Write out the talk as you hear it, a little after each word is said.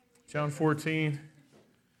John 14.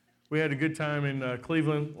 We had a good time in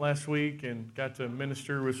Cleveland last week and got to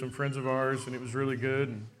minister with some friends of ours, and it was really good.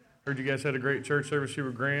 And heard you guys had a great church service here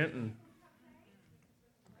with Grant, and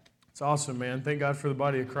it's awesome, man. Thank God for the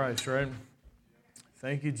body of Christ, right?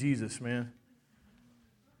 Thank you, Jesus, man.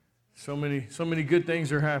 So many good things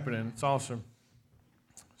are happening. It's awesome.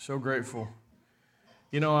 So grateful.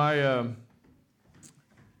 You know,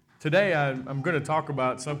 today I'm going to talk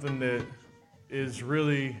about something that is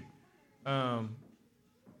really,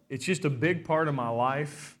 it's just a big part of my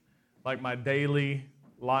life, like my daily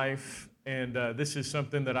life, and this is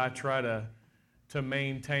something that I try to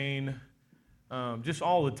maintain just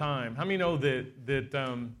all the time. How many know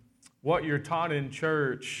that what you're taught in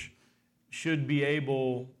church should be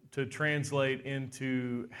able to translate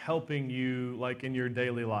into helping you like in your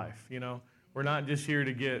daily life? You know, we're not just here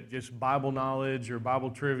to get just Bible knowledge or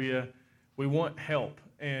Bible trivia. We want help,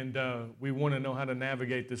 and we want to know how to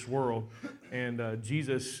navigate this world. And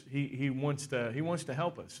Jesus, he wants to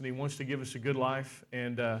help us, and he wants to give us a good life,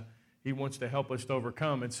 and he wants to help us to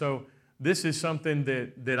overcome. And so this is something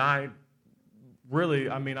that I really,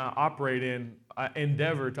 I operate in, I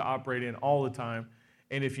endeavor to operate in all the time.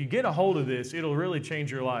 And if you get a hold of this, it'll really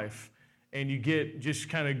change your life, and you get just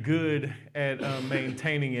kind of good at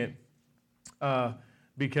maintaining it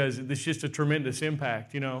because it's just a tremendous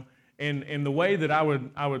impact, you know. And the way that I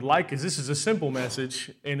would like is, this is a simple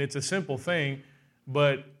message, and it's a simple thing,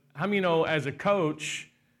 but how many know as a coach,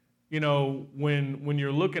 you know, when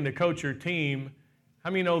you're looking to coach your team, how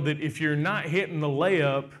many know that if you're not hitting the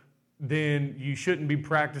layup, then you shouldn't be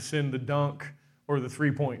practicing the dunk or the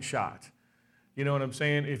three-point shot? You know what I'm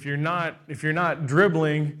saying? If you're not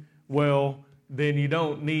dribbling well, then you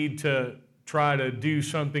don't need to try to do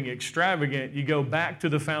something extravagant. You go back to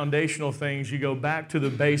the foundational things. You go back to the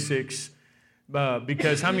basics,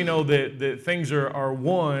 because how many know that things are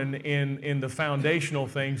won in the foundational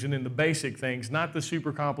things and in the basic things, not the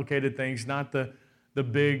super complicated things, not the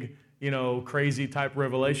big, you know, crazy type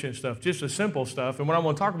revelation stuff, just the simple stuff. And what I'm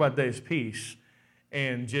going to talk about today is peace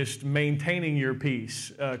and just maintaining your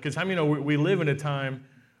peace. Because how many know we live in a time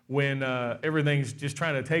when everything's just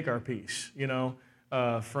trying to take our peace, you know,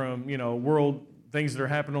 from, you know, world things that are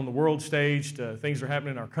happening on the world stage to things that are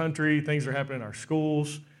happening in our country, things that are happening in our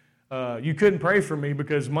schools. You couldn't pray for me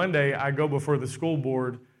because Monday I go before the school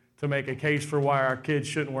board to make a case for why our kids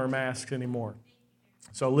shouldn't wear masks anymore.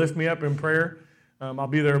 So lift me up in prayer. I'll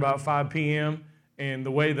be there about 5 p.m. And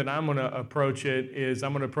the way that I'm going to approach it is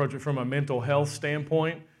I'm going to approach it from a mental health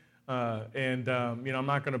standpoint. You know, I'm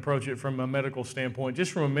not going to approach it from a medical standpoint,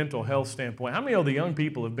 just from a mental health standpoint. How many of the young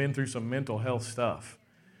people have been through some mental health stuff?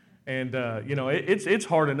 And, you know, it's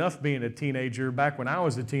hard enough being a teenager back when I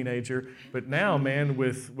was a teenager. But now, man,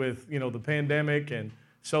 with you know, the pandemic and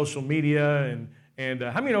social media and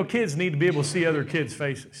how many know kids need to be able to see other kids'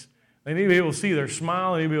 faces? They need to be able to see their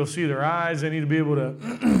smile. They need to be able to see their eyes. They need to be able to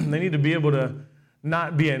they need to be able to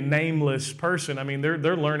not be a nameless person. I mean, they're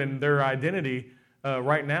learning their identity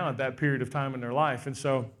right now at that period of time in their life. And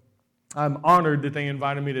so I'm honored that they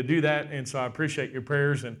invited me to do that. And so I appreciate your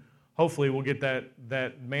prayers, and hopefully we'll get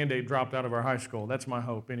that mandate dropped out of our high school. That's my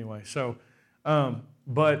hope anyway. So,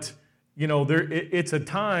 but, you know, it's a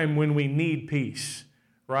time when we need peace,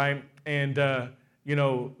 right? And, you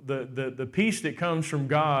know, the peace that comes from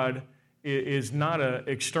God is not an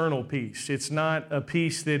external peace. It's not a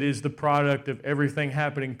peace that is the product of everything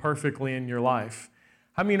happening perfectly in your life.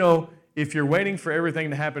 How many know if you're waiting for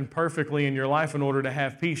everything to happen perfectly in your life in order to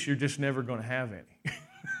have peace, you're just never going to have any?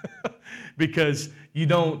 Because you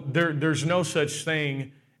don't. There's no such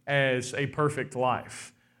thing as a perfect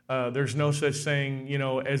life. There's no such thing, you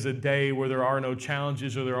know, as a day where there are no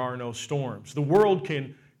challenges or there are no storms. The world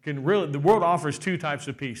the world offers two types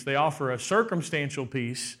of peace. They offer a circumstantial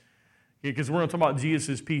peace, because we're going to talk about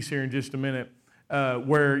Jesus' peace here in just a minute,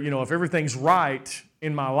 where, you know, if everything's right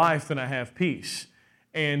in my life, then I have peace.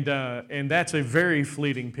 And that's a very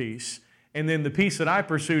fleeting peace. And then the peace that I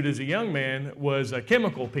pursued as a young man was a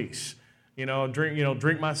chemical peace.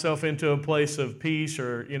 Drink myself into a place of peace,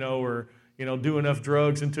 or do enough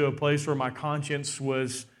drugs into a place where my conscience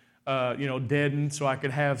was, deadened, so I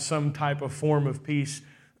could have some type of form of peace.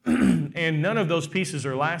 And none of those pieces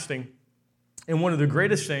are lasting. And one of the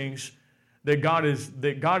greatest things that God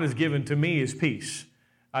has given to me is peace.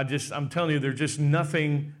 I'm telling you, there's just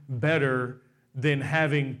nothing better than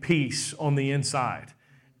having peace on the inside.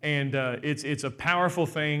 And it's a powerful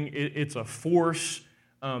thing. It's a force.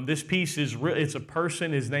 This peace it's a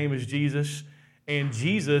person. His name is Jesus. And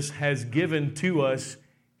Jesus has given to us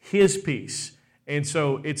His peace. And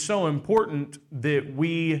so it's so important that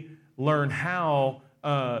we learn how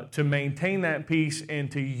to maintain that peace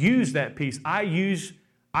and to use that peace. I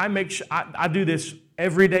do this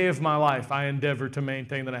every day of my life. I endeavor to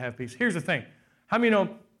maintain that I have peace. Here's the thing. How many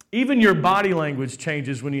know even your body language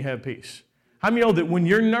changes when you have peace? How many know that when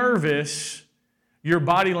you're nervous, your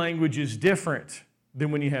body language is different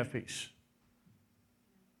than when you have peace?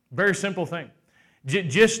 Very simple thing.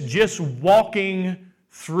 Just walking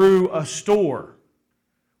through a store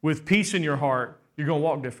with peace in your heart, you're going to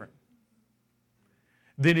walk different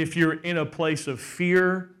than if you're in a place of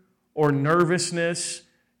fear or nervousness.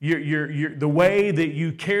 The way that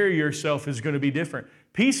you carry yourself is going to be different.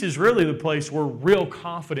 Peace is really the place where real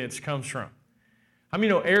confidence comes from. How many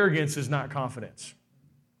know arrogance is not confidence?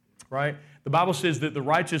 Right? The Bible says that the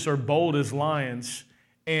righteous are bold as lions.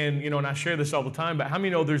 And, and I share this all the time, but how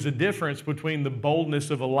many know there's a difference between the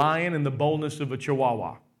boldness of a lion and the boldness of a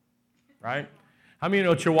chihuahua? Right? How many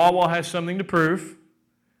know a chihuahua has something to prove?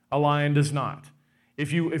 A lion does not.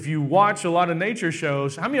 If you watch a lot of nature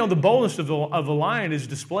shows, how many know the boldness of the lion is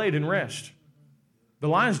displayed in rest? The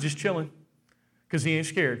lion's just chilling because he ain't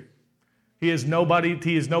scared. He has nobody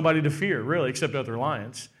to fear, really, except other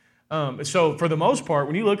lions. So for the most part,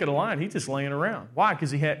 when you look at a lion, he's just laying around. Why?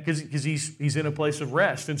 Because he's in a place of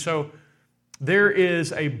rest. And so there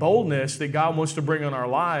is a boldness that God wants to bring on our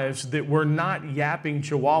lives that we're not yapping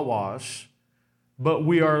chihuahuas, but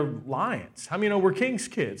we are lions. How many know we're king's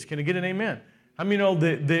kids? Can I get an amen? How many know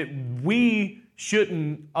that we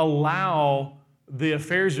shouldn't allow the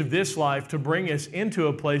affairs of this life to bring us into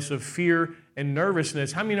a place of fear and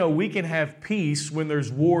nervousness? How many know we can have peace when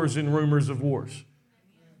there's wars and rumors of wars?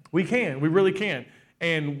 We can. We really can.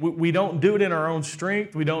 And we don't do it in our own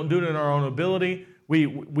strength. We don't do it in our own ability.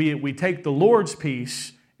 We take the Lord's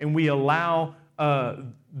peace and we allow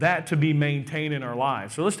that to be maintained in our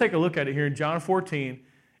lives. So let's take a look at it here in John 14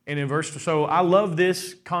 and in verse. So I love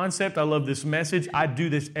this concept. I love this message. I do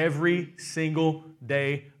this every single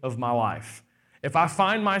day of my life. If I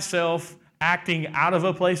find myself acting out of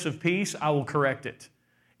a place of peace, I will correct it.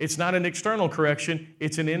 It's not an external correction.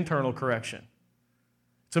 It's an internal correction.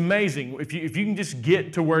 It's amazing. If you can just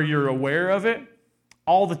get to where you're aware of it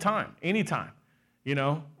all the time, anytime,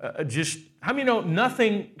 just, how many know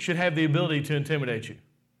nothing should have the ability to intimidate you?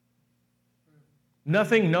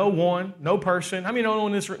 Nothing, no one, no person. How many know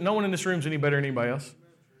no one in this room is any better than anybody else?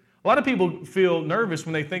 A lot of people feel nervous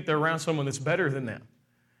when they think they're around someone that's better than them.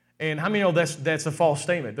 And how many know that's a false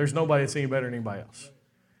statement? There's nobody that's any better than anybody else.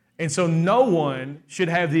 And so no one should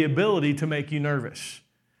have the ability to make you nervous.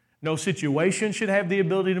 No situation should have the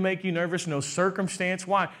ability to make you nervous. No circumstance.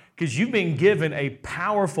 Why? Because you've been given a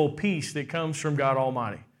powerful peace that comes from God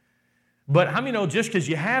Almighty. But how many know just because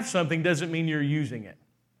you have something doesn't mean you're using it?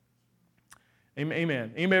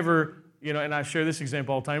 Amen. Anybody ever, and I share this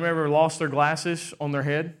example all the time, anybody ever lost their glasses on their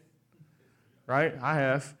head? Right? I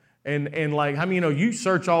have. And like, how many you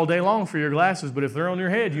search all day long for your glasses, but if they're on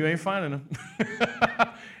your head, you ain't finding them.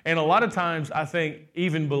 And a lot of times, I think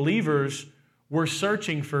even believers, we're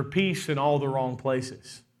searching for peace in all the wrong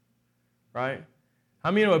places, right?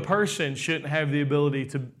 How many a person shouldn't have the ability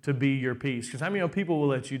to be your peace? Because how many people will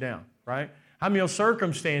let you down, right? How many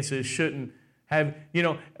circumstances shouldn't have,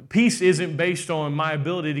 peace isn't based on my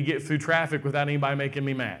ability to get through traffic without anybody making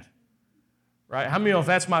me mad, right? How many if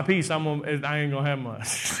that's my peace, I ain't going to have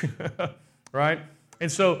much, right? And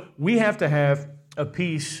so we have to have a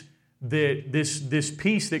peace that this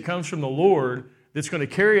peace that comes from the Lord that's going to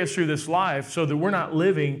carry us through this life so that we're not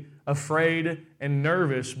living afraid and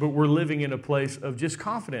nervous, but we're living in a place of just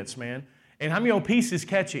confidence, man. And how many peace is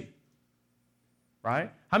catchy?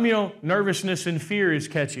 Right? How many nervousness and fear is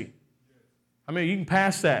catchy? I mean, you can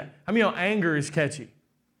pass that. How many anger is catchy?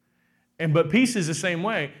 But peace is the same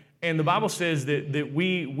way. And the Bible says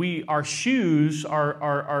that our shoes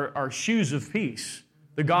are shoes of peace,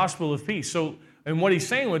 the gospel of peace. So, and what he's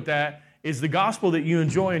saying with that is the gospel that you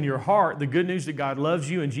enjoy in your heart, the good news that God loves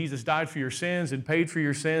you and Jesus died for your sins and paid for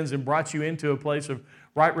your sins and brought you into a place of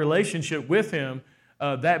right relationship with Him,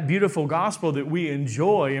 that beautiful gospel that we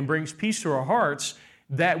enjoy and brings peace to our hearts,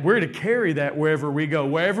 that we're to carry that wherever we go.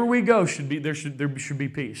 Wherever we go, there should be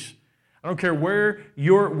peace. I don't care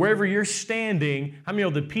wherever you're standing, how many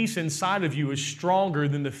of the peace inside of you is stronger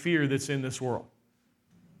than the fear that's in this world?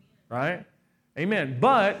 Right? Amen.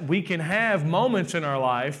 But we can have moments in our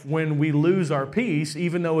life when we lose our peace,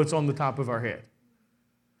 even though it's on the top of our head.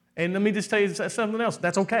 And let me just tell you something else.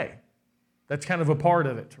 That's okay. That's kind of a part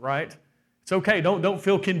of it, right? It's okay. Don't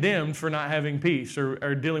feel condemned for not having peace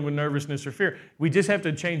or dealing with nervousness or fear. We just have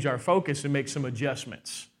to change our focus and make some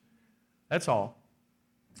adjustments. That's all.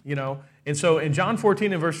 And so in John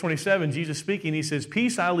 14 and verse 27, Jesus speaking, He says,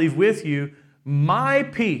 "Peace I leave with you, my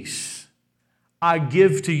peace I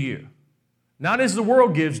give to you. Not as the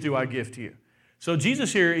world gives do I give to you. So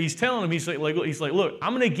Jesus here, he's telling him, he's like, look,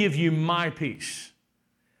 I'm going to give you my peace.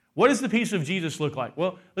 What does the peace of Jesus look like?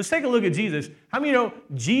 Well, let's take a look at Jesus. How many know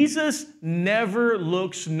Jesus never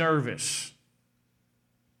looks nervous?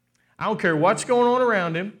 I don't care what's going on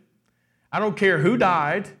around him. I don't care who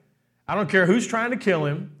died. I don't care who's trying to kill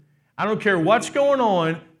him. I don't care what's going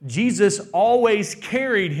on. Jesus always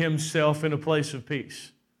carried himself in a place of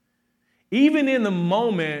peace. Even in the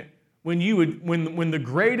moment when the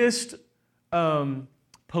greatest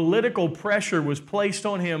political pressure was placed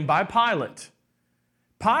on him by Pilate,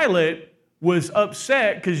 Pilate was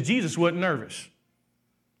upset because Jesus wasn't nervous.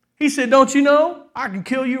 He said, don't you know I can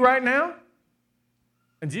kill you right now?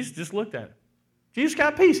 And Jesus just looked at him. Jesus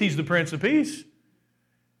got peace. He's the Prince of Peace.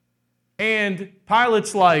 And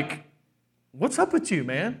Pilate's like, what's up with you,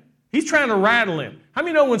 man? He's trying to rattle him. How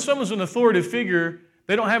many know when someone's an authoritative figure,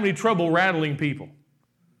 they don't have any trouble rattling people?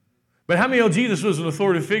 But how many know Jesus was an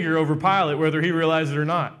authoritative figure over Pilate, whether he realized it or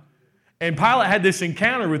not? And Pilate had this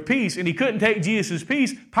encounter with peace, and he couldn't take Jesus'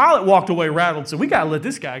 peace. Pilate walked away rattled and said, we got to let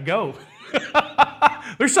this guy go.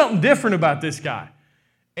 There's something different about this guy.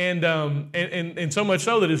 And so much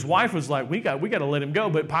so that his wife was like, we got to let him go.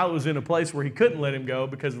 But Pilate was in a place where he couldn't let him go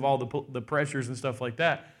because of all the pressures and stuff like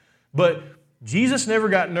that. But Jesus never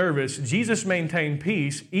got nervous. Jesus maintained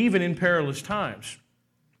peace even in perilous times.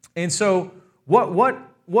 And so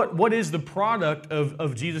what is the product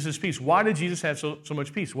of Jesus' peace? Why did Jesus have so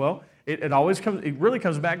much peace? Well, it really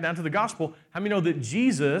comes back down to the gospel. How many know that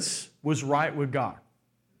Jesus was right with God?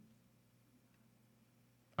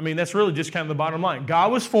 I mean, that's really just kind of the bottom line.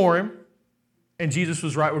 God was for him, and Jesus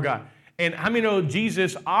was right with God. And how many know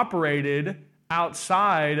Jesus operated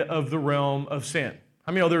outside of the realm of sin?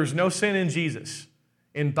 How many know there was no sin in Jesus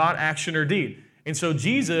in thought, action, or deed? And so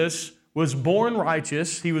Jesus was born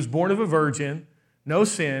righteous. He was born of a virgin, no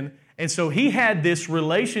sin. And so he had this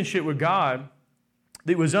relationship with God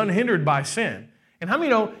that was unhindered by sin. And how many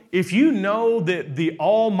know, if you know that the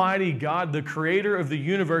Almighty God, the creator of the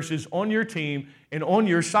universe, is on your team and on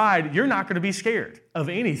your side, you're not going to be scared of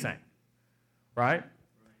anything, right?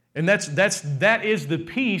 And that is the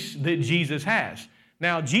peace that Jesus has.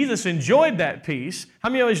 Now, Jesus enjoyed that peace. How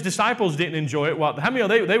many of his disciples didn't enjoy it? Well, how many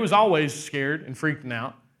of they was always scared and freaking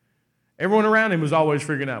out? Everyone around him was always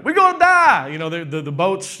freaking out. We're going to die. You know, the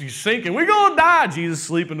boat's sinking. We're going to die. Jesus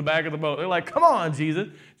sleep in the back of the boat. They're like, come on, Jesus.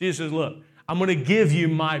 Jesus says, look, I'm going to give you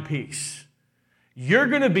my peace. You're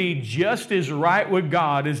going to be just as right with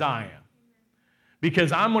God as I am.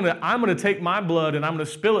 Because I'm going to take my blood and I'm going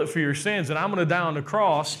to spill it for your sins, and I'm going to die on the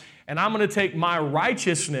cross, and I'm going to take my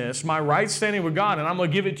righteousness, my right standing with God, and I'm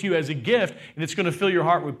going to give it to you as a gift, and it's going to fill your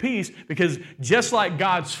heart with peace, because just like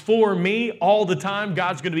God's for me all the time,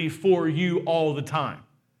 God's going to be for you all the time.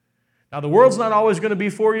 Now, the world's not always going to be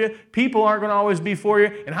for you. People aren't going to always be for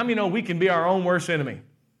you. And how many know we can be our own worst enemy?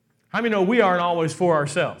 How many know we aren't always for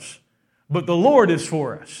ourselves? But the Lord is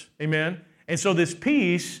for us. Amen? And so this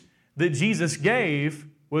peace that Jesus gave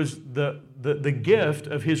was the gift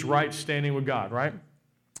of his right standing with God, right?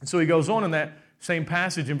 And so he goes on in that same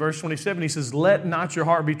passage in verse 27. He says, let not your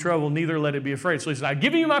heart be troubled, neither let it be afraid. So he says, I've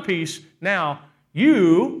given you my peace. Now,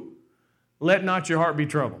 you let not your heart be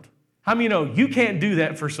troubled. How many know you can't do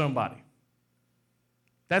that for somebody?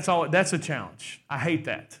 That's a challenge. I hate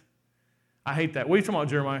that. I hate that. What are you talking about,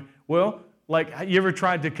 Jeremiah? Well, like, you ever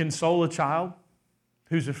tried to console a child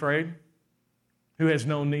who's afraid? Who has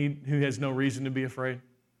no need, who has no reason to be afraid?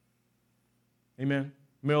 Amen?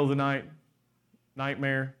 Middle of the night,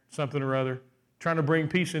 nightmare, something or other, trying to bring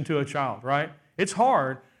peace into a child, right? It's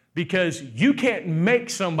hard because you can't make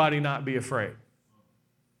somebody not be afraid.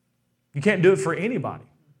 You can't do it for anybody.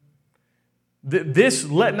 This,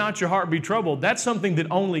 let not your heart be troubled, that's something that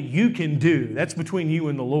only you can do. That's between you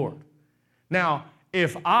and the Lord. Now,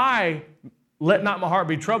 if I let not my heart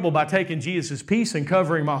be troubled by taking Jesus' peace and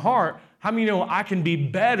covering my heart, how many know I can be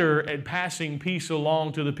better at passing peace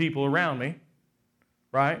along to the people around me,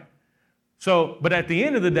 right? So, but at the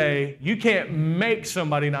end of the day, you can't make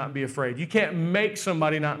somebody not be afraid. You can't make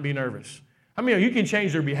somebody not be nervous. How many know you can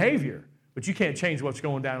change their behavior, but you can't change what's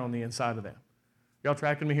going down on the inside of them? Y'all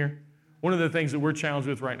tracking me here? One of the things that we're challenged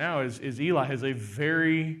with right now is Eli has a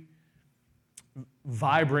very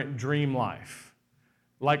vibrant dream life.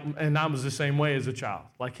 And I was the same way as a child.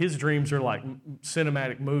 Like, his dreams are like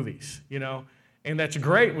cinematic movies, you know? And that's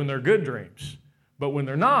great when they're good dreams. But when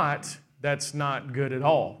they're not, that's not good at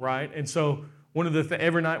all, right? And so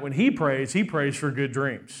every night when he prays for good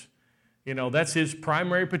dreams. You know, that's his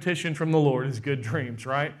primary petition from the Lord is good dreams,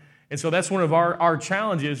 right? And so that's one of our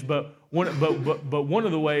challenges, but one of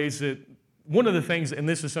the ways that one of the things, and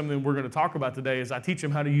this is something we're going to talk about today, is I teach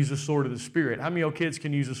them how to use the sword of the Spirit. How many of your kids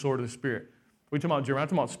can use the sword of the Spirit? We're talking about Jeremiah. I'm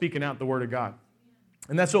talking about speaking out the Word of God.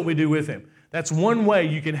 And that's what we do with him. That's one way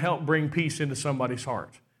you can help bring peace into somebody's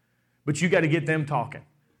heart. But you got to get them talking.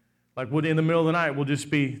 Like in the middle of the night, we'll just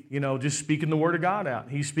be, just speaking the Word of God out.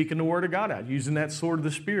 He's speaking the Word of God out, using that sword of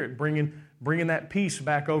the Spirit, bringing that peace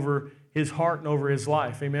back over his heart and over his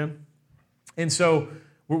life. Amen? And so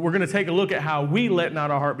we're going to take a look at how we let not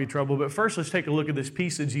our heart be troubled. But first, let's take a look at this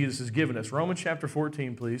peace that Jesus has given us. Romans chapter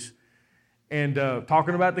 14, please. And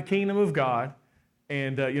talking about the kingdom of God.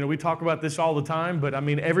 And, we talk about this all the time, but,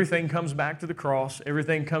 everything comes back to the cross.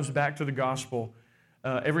 Everything comes back to the gospel.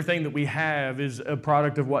 Everything that we have is a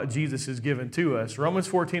product of what Jesus has given to us. Romans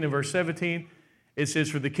 14 and verse 17, it says,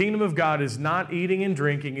 "For the kingdom of God is not eating and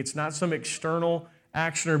drinking." It's not some external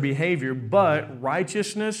action or behavior, but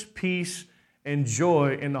righteousness, peace, and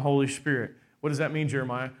joy in the Holy Spirit. What does that mean,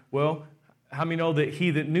 Jeremiah? Well, how many know that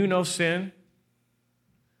he that knew no sin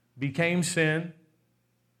became sin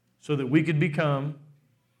so that we could become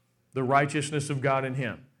the righteousness of God in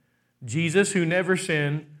him? Jesus, who never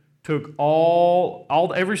sinned, took all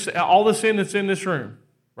the sin that's in this room,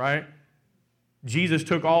 right? Jesus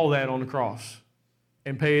took all that on the cross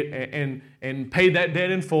and paid that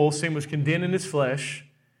debt in full. Sin was condemned in his flesh.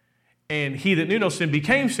 And he that knew no sin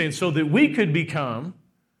became sin so that we could become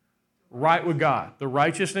right with God, the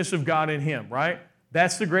righteousness of God in him, right?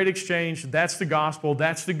 That's the great exchange. That's the gospel.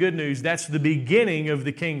 That's the good news. That's the beginning of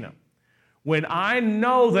the kingdom. When I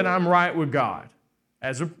know that I'm right with God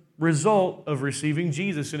as a result of receiving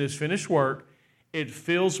Jesus and his finished work, it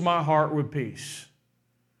fills my heart with peace.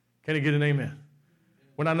 Can I get an amen?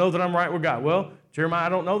 When I know that I'm right with God. Well, Jeremiah, I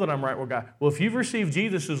don't know that I'm right with God. Well, if you've received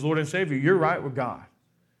Jesus as Lord and Savior, you're right with God.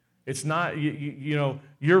 It's not,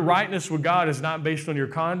 your rightness with God is not based on your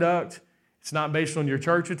conduct. It's not based on your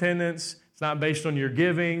church attendance. It's not based on your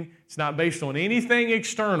giving. It's not based on anything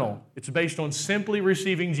external. It's based on simply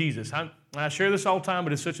receiving Jesus. I share this all the time,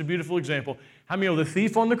 but it's such a beautiful example. How many of the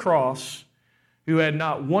thief on the cross, who had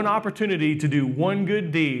not one opportunity to do one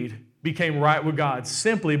good deed, became right with God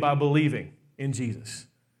simply by believing in Jesus?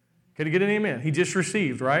 Can I get an amen? He just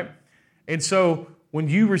received, right? And so when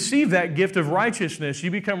you receive that gift of righteousness, you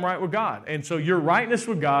become right with God. And so your rightness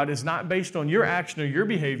with God is not based on your action or your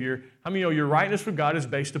behavior. How many know your rightness with God is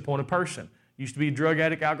based upon a person? Used to be a drug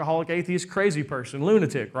addict, alcoholic, atheist, crazy person,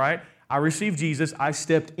 lunatic, right? I received Jesus. I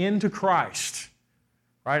stepped into Christ,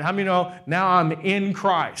 right? How many know now I'm in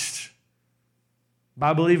Christ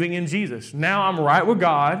by believing in Jesus? Now I'm right with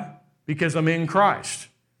God because I'm in Christ.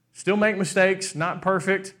 Still make mistakes, not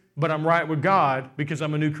perfect, but I'm right with God because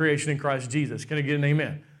I'm a new creation in Christ Jesus. Can I get an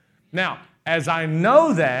amen? Now, as I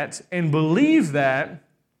know that and believe that,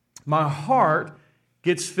 my heart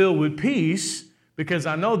gets filled with peace because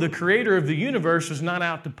I know the creator of the universe is not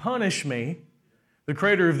out to punish me. The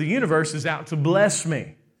creator of the universe is out to bless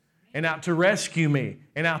me and out to rescue me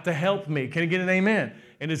and out to help me. Can I get an amen?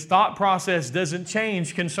 And his thought process doesn't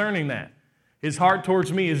change concerning that. His heart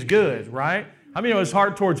towards me is good, right? How many know his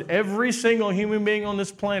heart towards every single human being on this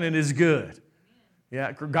planet is good?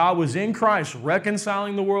 Yeah, God was in Christ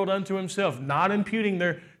reconciling the world unto himself, not imputing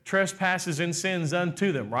their trespasses and sins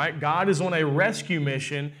unto them, right? God is on a rescue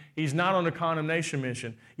mission. He's not on a condemnation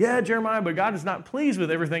mission. Yeah, Jeremiah, but God is not pleased with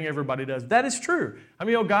everything everybody does. That is true. I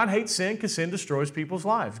mean, God hates sin because sin destroys people's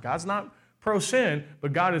lives. God's not pro-sin,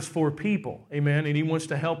 but God is for people, amen? And he wants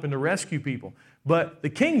to help and to rescue people. But the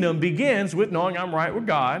kingdom begins with knowing I'm right with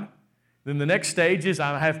God. Then the next stage is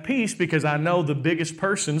I have peace because I know the biggest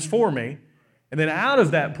person's for me. And then out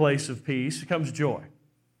of that place of peace comes joy,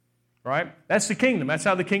 right? That's the kingdom. That's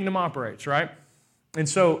how the kingdom operates, right? And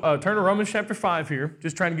so turn to Romans chapter 5 here,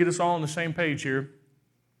 just trying to get us all on the same page here.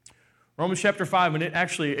 Romans chapter 5, and it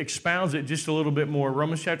actually expounds it just a little bit more.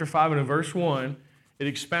 Romans chapter 5 and in verse 1, it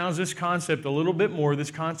expounds this concept a little bit more,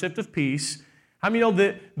 this concept of peace. How many know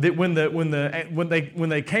that when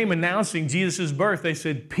they came announcing Jesus' birth, they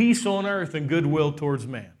said, peace on earth and goodwill towards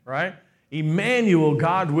man, right? Emmanuel,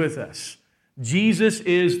 God with us. Jesus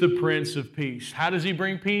is the Prince of Peace. How does he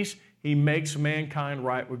bring peace? He makes mankind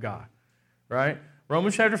right with God, right?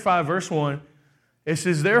 Romans chapter 5, verse 1, it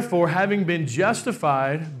says, therefore, having been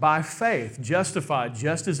justified by faith, justified,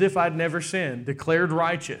 just as if I'd never sinned, declared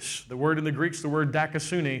righteous. The word in the Greek is the word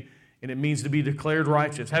dakasune, and it means to be declared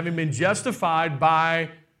righteous. Having been justified by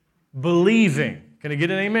believing. Can I get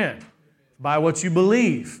an amen? By what you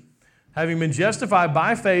believe. Having been justified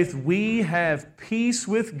by faith, we have peace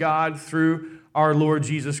with God through our Lord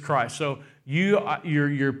Jesus Christ. So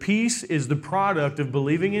Your peace is the product of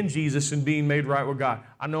believing in Jesus and being made right with God.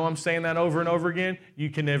 I know I'm saying that over and over again. You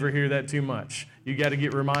can never hear that too much. You got to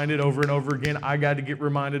get reminded over and over again. I got to get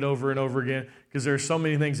reminded over and over again because there are so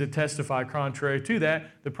many things that testify contrary to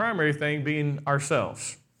that, the primary thing being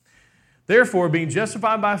ourselves. Therefore, being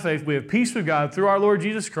justified by faith, we have peace with God through our Lord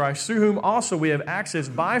Jesus Christ, through whom also we have access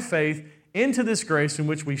by faith into this grace in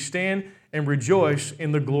which we stand and rejoice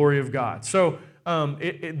in the glory of God. So,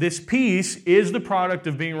 this peace is the product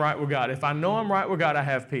of being right with God. If I know I'm right with God, I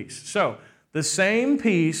have peace. So, the same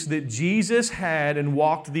peace that Jesus had and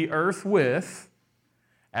walked the earth with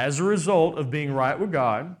as a result of being right with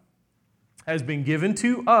God has been given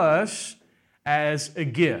to us as a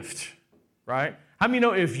gift, right? How many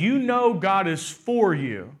know if you know God is for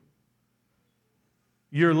you,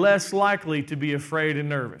 you're less likely to be afraid and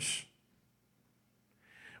nervous?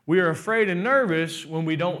 We are afraid and nervous when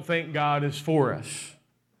we don't think God is for us.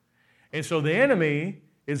 And so the enemy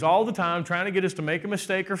is all the time trying to get us to make a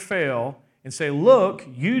mistake or fail and say, look,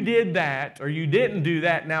 you did that or you didn't do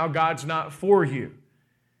that, now God's not for you.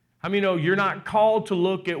 How many know you're not called to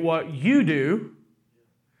look at what you do?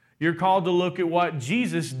 You're called to look at what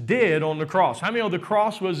Jesus did on the cross. How many know the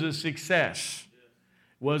cross was a success?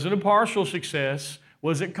 It wasn't a partial success.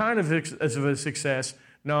 Wasn't kind of a success.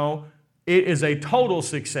 No, it is a total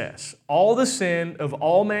success. All the sin of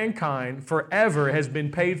all mankind forever has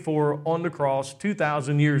been paid for on the cross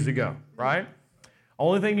 2,000 years ago, right?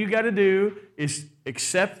 Only thing you got to do is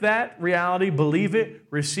accept that reality, believe it,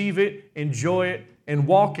 receive it, enjoy it, and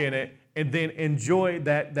walk in it, and then enjoy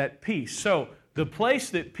that peace. So the place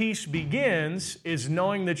that peace begins is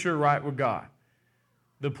knowing that you're right with God.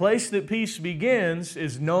 The place that peace begins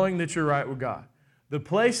is knowing that you're right with God. The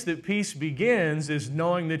place that peace begins is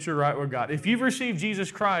knowing that you're right with God. If you've received Jesus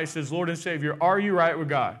Christ as Lord and Savior, are you right with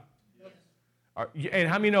God? Yes. And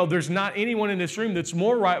how many know there's not anyone in this room that's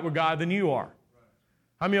more right with God than you are?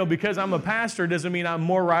 How many know because I'm a pastor doesn't mean I'm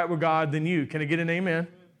more right with God than you? Can I get an amen?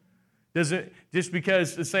 Does it just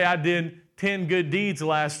because, let's say I did 10 good deeds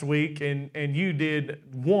last week and you did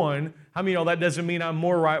 1, how many know that doesn't mean I'm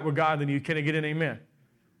more right with God than you? Can I get an amen?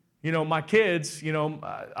 You know, my kids,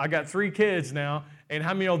 I got 3 kids now, and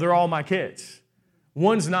how many know they're all my kids?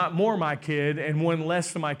 One's not more my kid, and one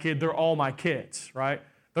less than my kid. They're all my kids, right?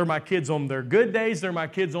 They're my kids on their good days. They're my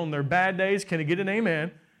kids on their bad days. Can I get an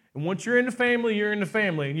amen? And once you're in the family, you're in the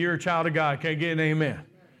family, and you're a child of God. Can I get an amen?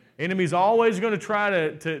 Enemy's always going to try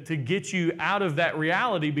to get you out of that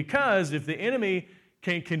reality because if the enemy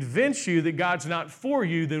can convince you that God's not for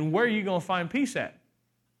you, then where are you going to find peace at?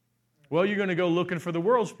 Well, you're going to go looking for the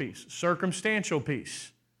world's peace, circumstantial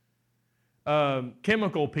peace,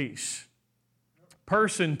 chemical peace,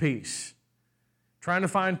 person peace, trying to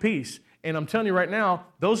find peace. And I'm telling you right now,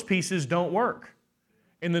 those pieces don't work.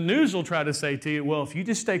 And the news will try to say to you, well, if you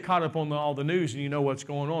just stay caught up on all the news and you know what's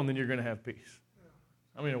going on, then you're going to have peace.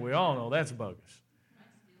 I mean, we all know that's bogus.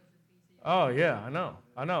 Oh, yeah, I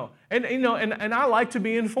know. And, and I like to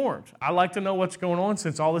be informed. I like to know what's going on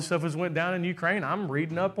since all this stuff has went down in Ukraine. I'm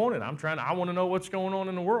reading up on it. I want to know what's going on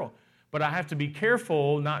in the world. But I have to be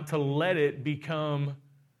careful not to let it become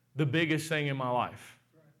the biggest thing in my life.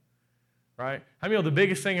 Right? How many know the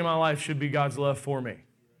biggest thing in my life should be God's love for me?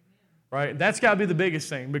 Right? That's got to be the biggest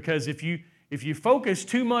thing because if you focus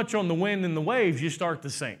too much on the wind and the waves, you start to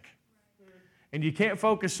sink. And you can't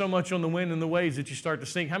focus so much on the wind and the waves that you start to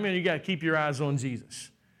sink. How many of you got to keep your eyes on Jesus?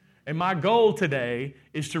 And my goal today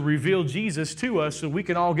is to reveal Jesus to us so we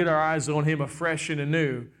can all get our eyes on Him afresh and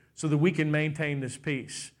anew so that we can maintain this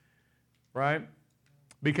peace. Right?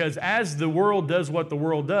 Because as the world does what the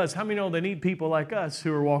world does, how many know they need people like us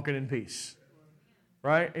who are walking in peace?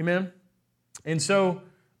 Right? Amen? And so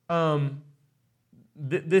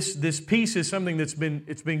this peace is something it's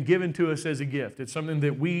been given to us as a gift. It's something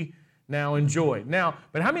that we now enjoy. Now,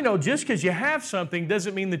 but how many know just because you have something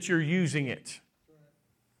doesn't mean that you're using it?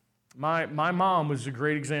 My mom was a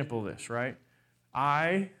great example of this, right?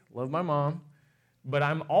 I love my mom, but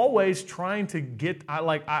I'm always trying to get,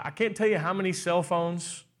 I can't tell you how many cell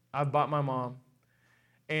phones I've bought my mom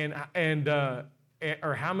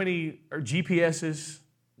or how many GPSs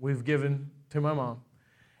we've given to my mom.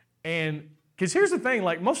 And because here's the thing,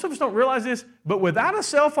 like most of us don't realize this, but without a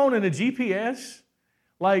cell phone and a GPS,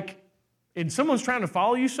 and someone's trying to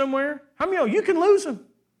follow you somewhere, how many know you can lose them?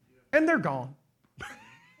 And they're gone.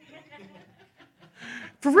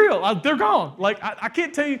 For real, they're gone. I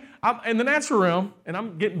can't tell you, I'm in the natural realm, and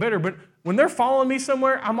I'm getting better, but when they're following me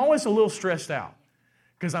somewhere, I'm always a little stressed out.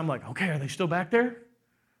 Because I'm like, okay, are they still back there?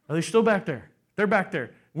 Are they still back there? They're back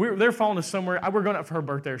there. They're following us somewhere. We're going out for her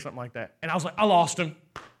birthday or something like that. And I was like, I lost them.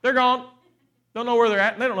 They're gone. Don't know where they're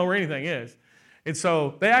at. They don't know where anything is. And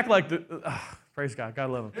so they act like praise God. God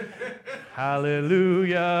love them.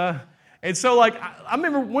 Hallelujah. And so, like, I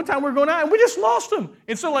remember one time we were going out and we just lost them.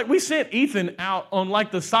 And so, like, we sent Ethan out on,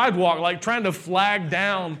 like, the sidewalk, like, trying to flag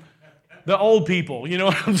down the old people. You know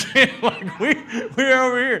what I'm saying? Like, we're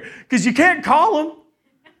over here. Because you can't call them.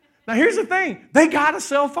 Now, here's the thing. They got a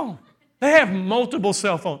cell phone. They have multiple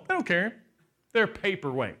cell phones. They don't care. They're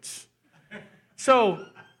paperweights. So,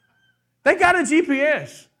 they got a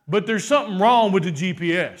GPS. But there's something wrong with the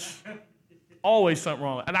GPS. Always something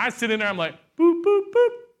wrong. And I sit in there, I'm like, boop, boop, boop.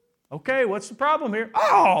 Okay, what's the problem here?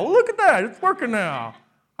 Oh, look at that. It's working now.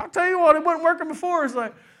 I'll tell you what, it wasn't working before. It's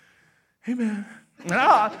like, hey, man. And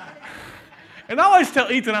I always tell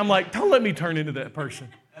Ethan, I'm like, don't let me turn into that person.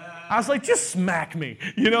 I was like, just smack me.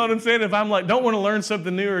 You know what I'm saying? If I'm like, don't want to learn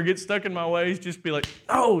something new or get stuck in my ways, just be like,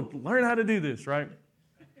 oh, learn how to do this, right?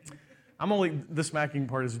 The smacking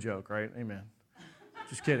part is a joke, right? Amen.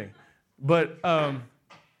 Just kidding. And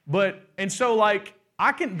so like,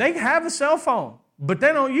 they have a cell phone, but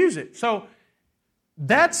they don't use it. So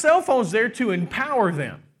that cell phone's there to empower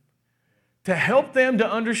them, to help them to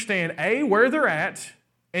understand, A, where they're at,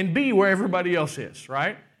 and B, where everybody else is,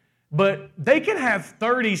 right? But they can have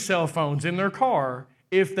 30 cell phones in their car.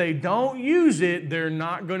 If they don't use it, they're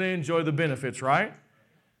not going to enjoy the benefits, right?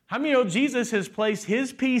 How many know Jesus has placed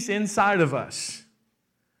His peace inside of us?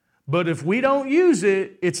 But if we don't use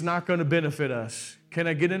it, it's not going to benefit us. Can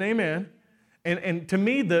I get an amen? And to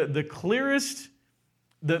me, the clearest,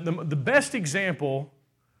 the best example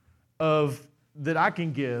of that I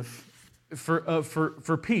can give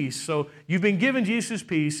for peace. So you've been given Jesus'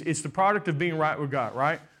 peace. It's the product of being right with God,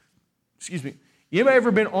 right? Excuse me. You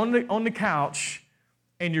ever been on the couch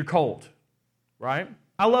and you're cold, right?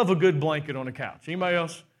 I love a good blanket on the couch. Anybody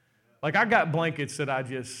else? Like I got blankets that I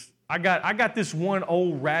got this one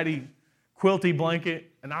old ratty quilty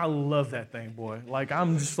blanket, and I love that thing, boy. Like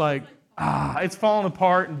I'm just like, it's falling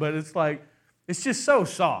apart, but it's like, it's just so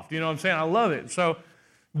soft. You know what I'm saying? I love it. So,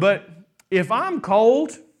 but if I'm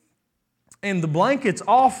cold and the blanket's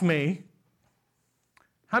off me,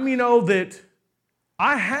 how many know that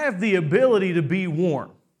I have the ability to be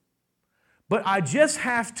warm, but I just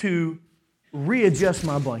have to readjust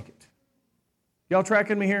my blanket. Y'all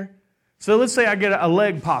tracking me here? So let's say I get a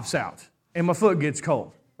leg pops out and my foot gets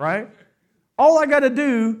cold, right? All I got to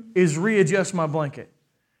do is readjust my blanket.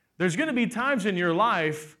 There's going to be times in your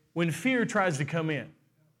life when fear tries to come in,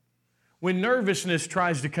 when nervousness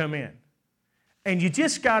tries to come in, and you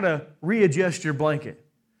just got to readjust your blanket.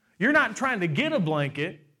 You're not trying to get a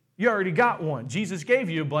blanket. You already got one. Jesus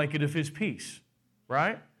gave you a blanket of His peace,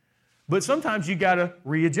 right? But sometimes you got to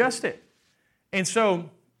readjust it. And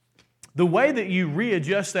so the way that you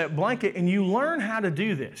readjust that blanket, and you learn how to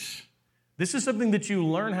do this, this is something that you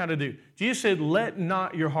learn how to do. Jesus said, let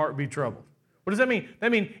not your heart be troubled. What does that mean?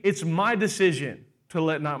 That means it's my decision to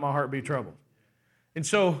let not my heart be troubled. And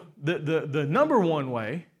so the number one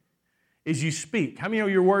way is you speak. How many know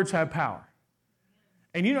your words have power?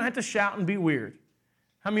 And you don't have to shout and be weird.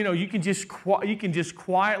 How many know you can just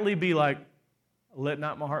quietly be like, let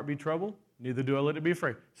not my heart be troubled, neither do I let it be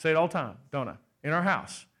afraid. Say it all the time, don't I? In our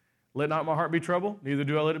house. Let not my heart be troubled, neither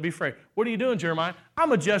do I let it be afraid. What are you doing, Jeremiah?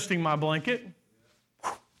 I'm adjusting my blanket.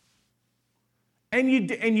 And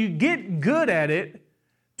you get good at it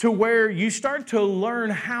to where you start to learn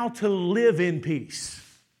how to live in peace.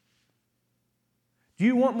 Do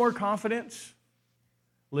you want more confidence?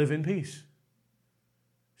 Live in peace.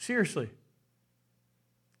 Seriously.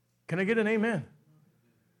 Can I get an amen?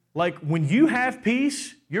 Like when you have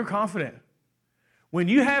peace, you're confident. When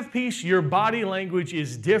you have peace, your body language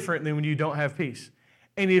is different than when you don't have peace.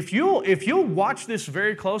 And if you'll watch this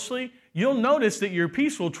very closely, you'll notice that your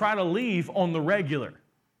peace will try to leave on the regular.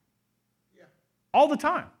 Yeah. All the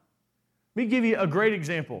time. Let me give you a great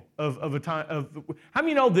example of a time of how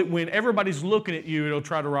many know that when everybody's looking at you, it'll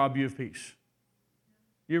try to rob you of peace?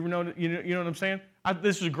 You ever know? You know what I'm saying?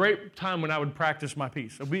 This is a great time when I would practice my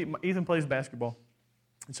peace. So Ethan plays basketball,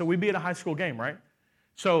 and so we'd be at a high school game, right?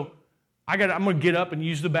 So I'm going to get up and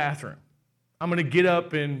use the bathroom. I'm going to get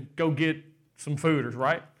up and go get some food,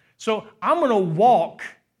 right? So I'm going to walk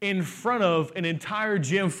in front of an entire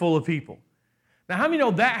gym full of people. Now, how many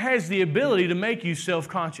know that has the ability to make you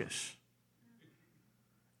self-conscious?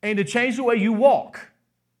 And to change the way you walk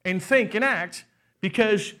and think and act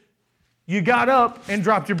because you got up and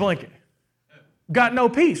dropped your blanket. Got no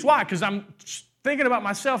peace. Why? Because I'm thinking about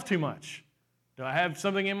myself too much. Do I have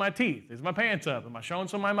something in my teeth? Is my pants up? Am I showing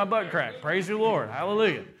somebody my butt crack? Praise the Lord.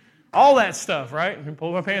 Hallelujah. All that stuff, right? I can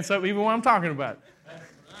pull my pants up even when I'm talking about it.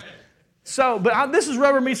 So, but this is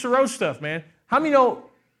rubber meets the road stuff, man. How many know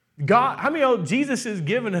God, how many know Jesus has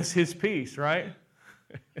given us his peace, right?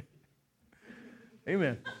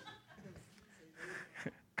 Amen.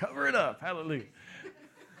 Cover it up. Hallelujah.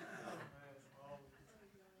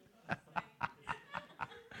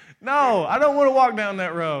 No, I don't want to walk down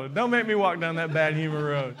that road. Don't make me walk down that bad humor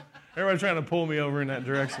road. Everybody's trying to pull me over in that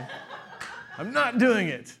direction. I'm not doing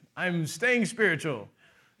it. I'm staying spiritual.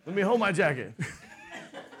 Let me hold my jacket.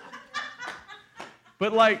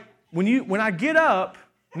 But like, when I get up,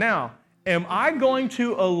 now, am I going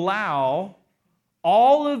to allow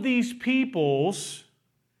all of these people's,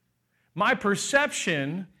 my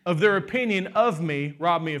perception of their opinion of me,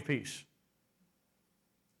 rob me of peace?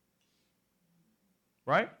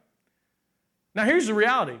 Right? Now, here's the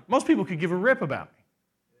reality. Most people could give a rip about me.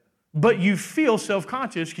 But you feel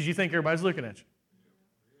self-conscious because you think everybody's looking at you.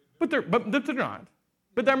 But they're not.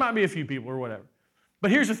 But there might be a few people or whatever. But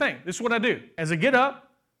here's the thing. This is what I do. As I get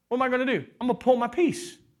up, what am I going to do? I'm going to pull my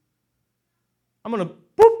peace. I'm going to,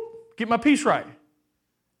 get my peace right.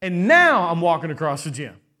 And now I'm walking across the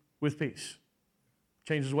gym with peace.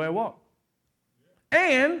 Changes the way I walk.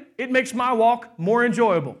 And it makes my walk more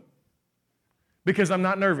enjoyable because I'm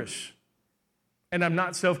not nervous and I'm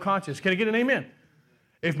not self-conscious. Can I get an amen?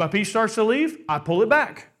 If my peace starts to leave, I pull it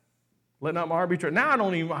back. Let not my heart be troubled. Now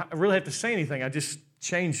I really have to say anything. I just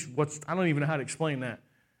change I don't even know how to explain that.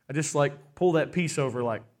 I just like pull that piece over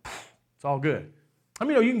like, it's all good. I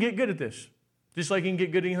mean, you can get good at this. Just like you can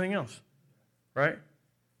get good at anything else. Right?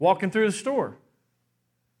 Walking through the store.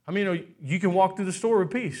 I mean, you can walk through the store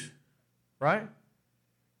with peace. Right?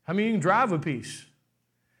 I mean, you can drive with peace.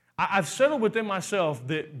 I've settled within myself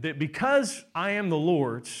that because I am the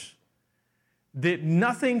Lord's, that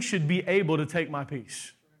nothing should be able to take my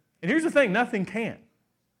peace. And here's the thing, nothing can.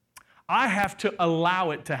 I have to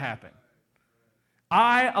allow it to happen.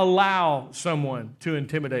 I allow someone to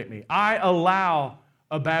intimidate me. I allow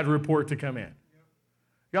a bad report to come in.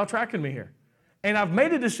 Y'all tracking me here? And I've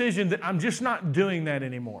made a decision that I'm just not doing that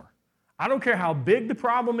anymore. I don't care how big the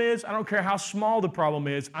problem is. I don't care how small the problem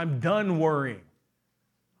is. I'm done worrying.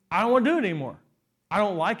 I don't want to do it anymore. I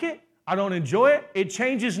don't like it. I don't enjoy it. It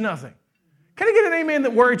changes nothing. Can I get an amen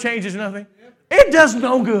that worry changes nothing? It does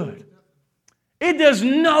no good. It does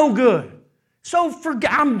no good. So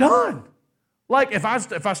I'm done. Like if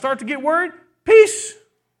I start to get worried, peace.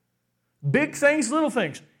 Big things, little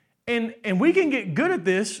things. And we can get good at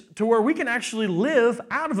this to where we can actually live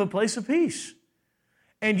out of a place of peace.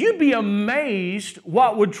 And you'd be amazed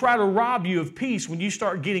what would try to rob you of peace when you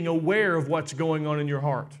start getting aware of what's going on in your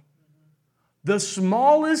heart. The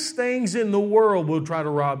smallest things in the world will try to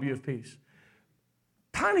rob you of peace.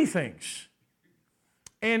 Tiny things.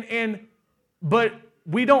 But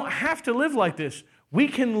we don't have to live like this. We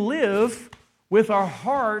can live with our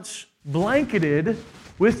hearts blanketed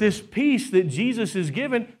with this peace that Jesus has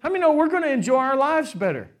given. How many know we're going to enjoy our lives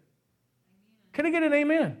better? Can I get an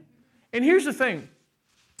amen? And here's the thing.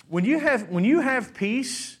 When you have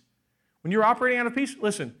peace, when you're operating out of peace,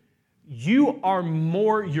 listen, you are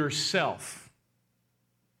more yourself.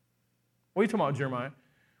 What are you talking about, Jeremiah?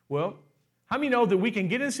 Well, how many know that we can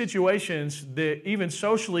get in situations that even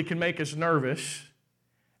socially can make us nervous,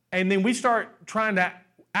 and then we start trying to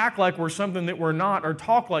act like we're something that we're not or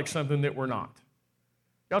talk like something that we're not?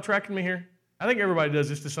 Y'all tracking me here? I think everybody does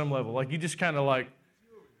this to some level. Like you just kind of like,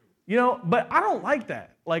 but I don't like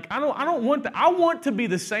that. Like I don't want that. I want to be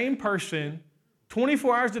the same person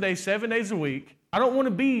 24 hours a day, 7 days a week. I don't want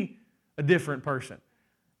to be a different person.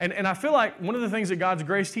 And I feel like one of the things that God's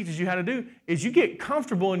grace teaches you how to do is you get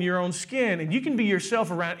comfortable in your own skin and you can be yourself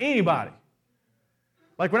around anybody.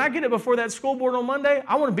 Like when I get up before that school board on Monday,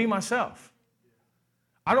 I want to be myself.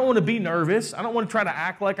 I don't want to be nervous. I don't want to try to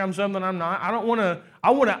act like I'm something I'm not. I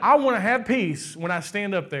want to have peace when I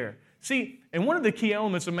stand up there. See, and one of the key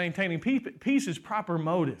elements of maintaining peace is proper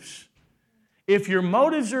motives. If your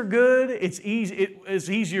motives are good, it's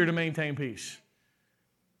easier to maintain peace.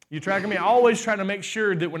 You tracking me? I always try to make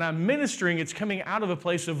sure that when I'm ministering, it's coming out of a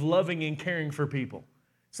place of loving and caring for people.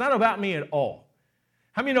 It's not about me at all.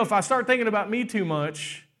 How many know if I start thinking about me too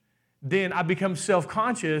much, then I become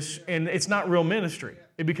self-conscious and it's not real ministry.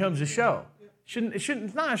 It becomes a show.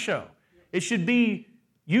 It's not a show. It should be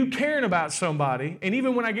you caring about somebody. And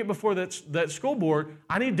even when I get before that school board,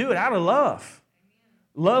 I need to do it out of love.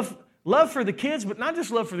 Love for the kids, but not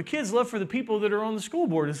just love for the kids, love for the people that are on the school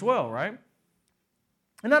board as well, right?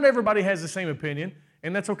 And not everybody has the same opinion,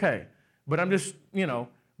 and that's okay. But I'm just,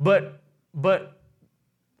 but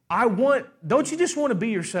don't you just want to be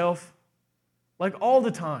yourself? Like all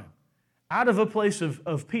the time, out of a place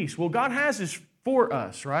of peace. Well, God has this for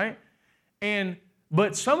us, right?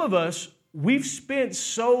 But some of us we've spent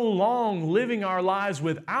so long living our lives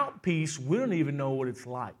without peace, we don't even know what it's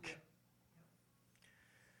like.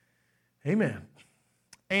 Amen.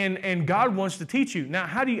 And God wants to teach you. Now,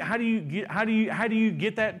 how do you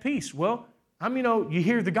get that peace? Well, you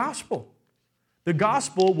hear the gospel. The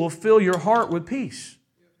gospel will fill your heart with peace.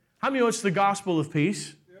 How many know it's the gospel of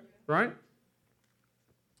peace? Right?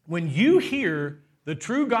 When you hear the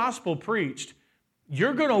true gospel preached,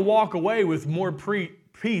 you're going to walk away with more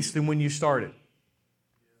peace than when you started.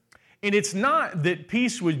 And it's not that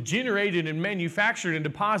peace was generated and manufactured and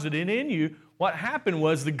deposited in you. What happened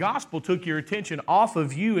was the gospel took your attention off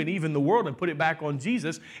of you and even the world and put it back on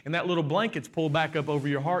Jesus, and that little blanket's pulled back up over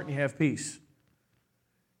your heart and you have peace.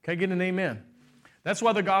 Okay, get an amen. That's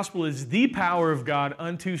why the gospel is the power of God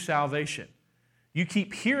unto salvation. You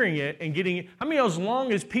keep hearing it and getting it. As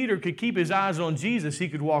long as Peter could keep his eyes on Jesus, he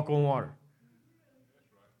could walk on water.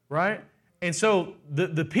 Right? And so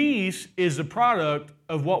the peace is a product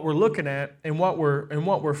of what we're looking at and what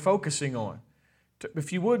we're focusing on.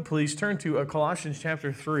 If you would, please turn to Colossians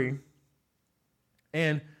chapter 3.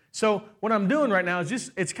 And so what I'm doing right now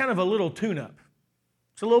is it's kind of a little tune-up.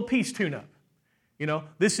 It's a little peace tune-up.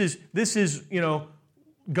 This is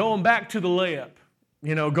going back to the layup,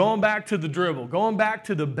 going back to the dribble, going back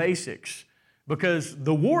to the basics. Because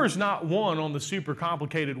the war is not won on the super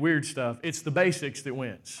complicated weird stuff. It's the basics that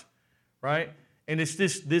wins, right? And it's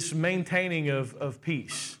this maintaining of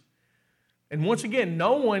peace. And once again,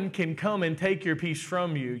 no one can come and take your peace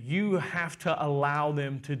from you. You have to allow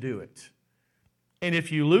them to do it. And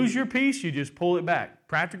if you lose your peace, you just pull it back.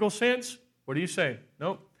 Practical sense, what do you say?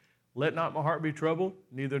 Nope. Let not my heart be troubled,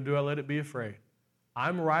 neither do I let it be afraid.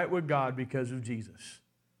 I'm right with God because of Jesus.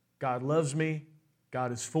 God loves me.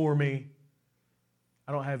 God is for me.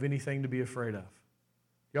 I don't have anything to be afraid of.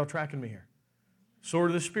 Y'all tracking me here?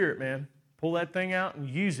 Sword of the Spirit, man. Pull that thing out and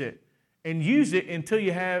use it. And use it until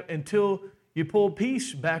you pull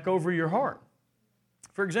peace back over your heart.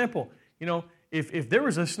 For example, if there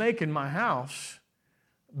was a snake in my house,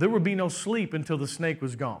 there would be no sleep until the snake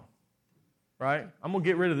was gone. Right? I'm going to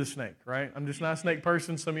get rid of the snake, right? I'm just not a snake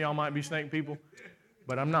person. Some of y'all might be snake people,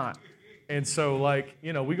 but I'm not. And so, we're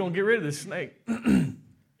going to get rid of this snake.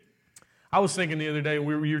 I was thinking the other day, you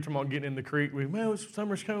were talking about getting in the creek.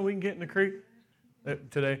 Summer's coming, we can get in the creek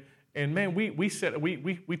today. And man, we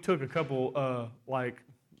took a couple,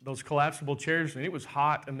 those collapsible chairs, and it was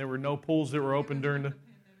hot, and there were no pools that were open during the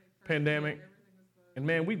pandemic. And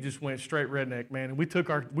man, we just went straight redneck, man. And we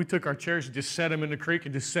took our chairs and just set them in the creek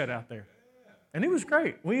and just sat out there. And it was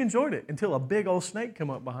great. We enjoyed it until a big old snake came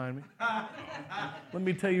up behind me. Let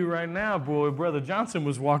me tell you right now, boy, Brother Johnson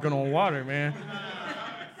was walking on water, man.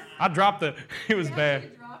 I dropped it. It was bad.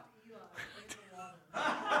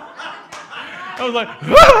 I was like,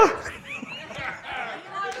 ah!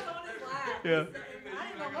 Yeah.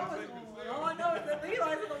 All I know is that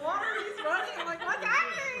Eli's in the water, he's running. I'm like, what's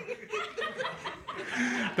happening?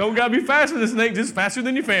 Don't gotta be faster than the snake, just faster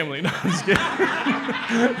than your family. No, I'm just kidding.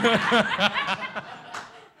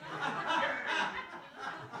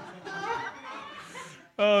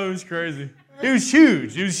 Oh, it was crazy. It was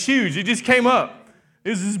huge. It just came up.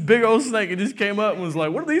 It was this big old snake. It just came up and was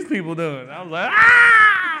like, what are these people doing? I was like,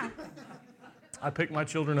 ah! I picked my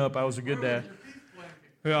children up. I was a good dad.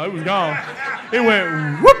 Yeah, it was gone. It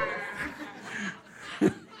went whoop.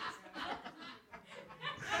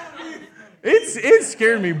 It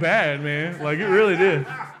scared me bad, man. It really did.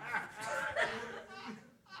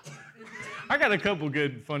 I got a couple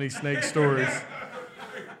good, funny snake stories.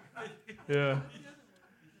 Yeah.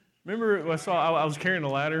 Remember, I was carrying a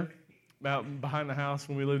ladder out behind the house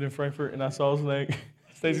when we lived in Frankfurt, and I saw a snake.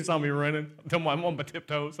 Stacy saw me running. I'm on my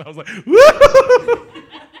tiptoes. I was like, woo!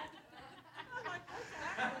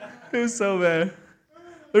 It was so bad.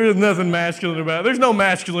 There was nothing masculine about it. There's no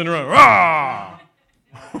masculine run. Rah!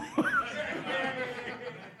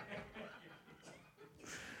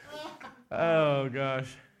 Oh,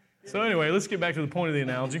 gosh. So anyway, let's get back to the point of the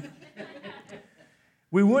analogy.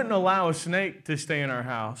 We wouldn't allow a snake to stay in our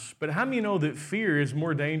house, but how many know that fear is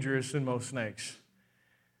more dangerous than most snakes?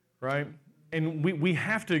 Right? And we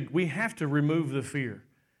have to remove the fear.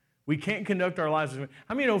 We can't conduct our lives.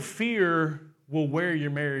 How many know fear will wear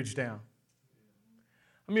your marriage down?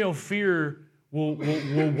 How many know fear will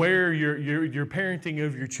wear your parenting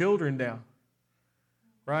of your children down?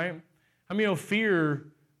 Right? How many know fear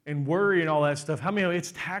and worry and all that stuff, how many know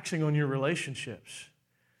it's taxing on your relationships?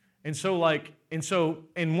 And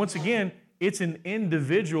once again, it's an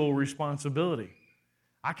individual responsibility.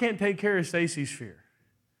 I can't take care of Stacy's fear.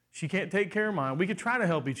 She can't take care of mine. We could try to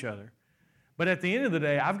help each other. But at the end of the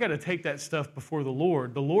day, I've got to take that stuff before the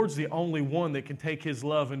Lord. The Lord's the only one that can take His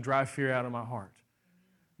love and drive fear out of my heart.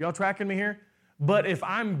 Y'all tracking me here? But if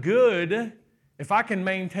I'm good, if I can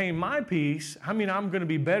maintain my peace, I mean, I'm going to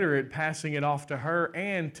be better at passing it off to her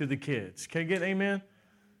and to the kids. Can I get an amen?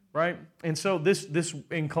 Right? And so this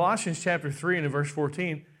in Colossians chapter 3 and in verse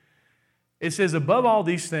 14, it says, above all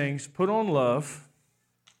these things, put on love,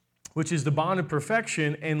 which is the bond of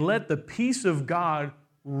perfection, and let the peace of God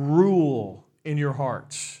rule in your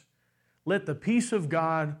hearts. Let the peace of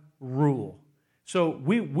God rule. So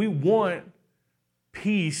we want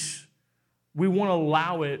peace. We want to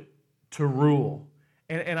allow it to rule.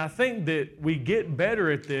 And I think that we get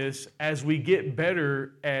better at this as we get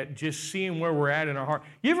better at just seeing where we're at in our heart.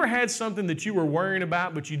 You ever had something that you were worrying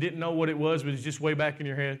about, but you didn't know what it was, but it's just way back in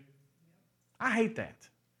your head? I hate that.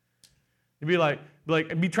 You'd be like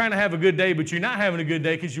be trying to have a good day, but you're not having a good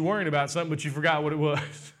day because you're worrying about something, but you forgot what it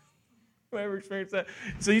was. Ever experienced that?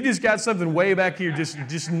 So you just got something way back here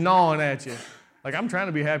just gnawing at you. Like, I'm trying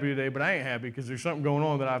to be happy today, but I ain't happy because there's something going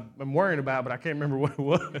on that I'm worrying about, but I can't remember what it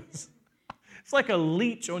was. It's like a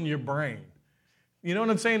leech on your brain. You know what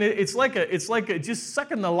I'm saying? It's like just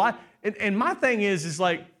sucking the life. And my thing is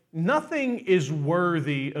like, nothing is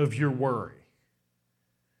worthy of your worry.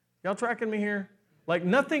 Y'all tracking me here? Like,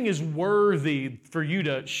 nothing is worthy for you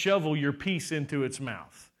to shovel your peace into its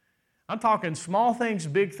mouth. I'm talking small things,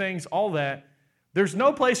 big things, all that. There's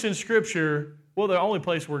no place in Scripture, well, the only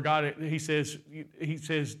place where God, He says,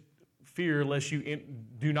 fear lest you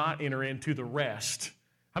do not enter into the rest.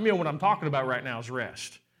 How many know what I'm talking about right now is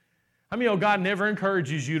rest? How many know God never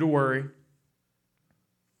encourages you to worry?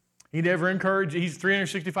 He never encourages, He's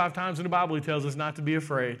 365 times in the Bible He tells us not to be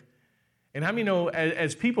afraid. And how many know,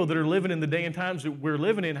 as people that are living in the day and times that we're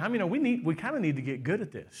living in, how many know we kind of need to get good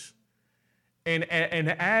at this? And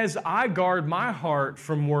as I guard my heart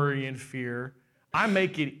from worry and fear, I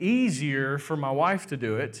make it easier for my wife to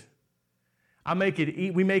do it.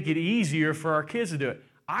 We make it easier for our kids to do it.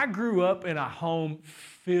 I grew up in a home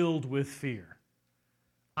filled with fear.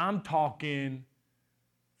 I'm talking,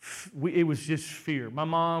 it was just fear. My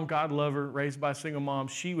mom, God love her, raised by a single mom,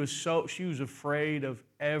 she was afraid of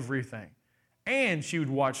everything. And she would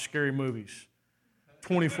watch scary movies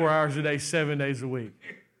 24 hours a day, 7 days a week.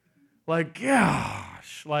 Like,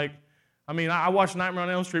 gosh. I watched Nightmare on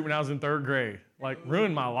Elm Street when I was in 3rd grade. Like,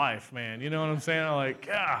 ruined my life, man. You know what I'm saying? I'm like,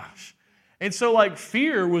 gosh. And so, like,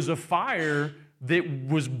 fear was a fire that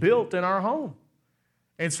was built in our home.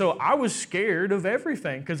 And so I was scared of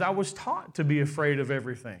everything because I was taught to be afraid of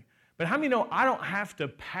everything. But how many know I don't have to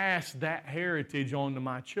pass that heritage on to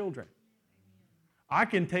my children? I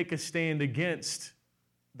can take a stand against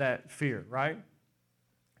that fear, right?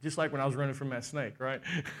 Just like when I was running from that snake, right?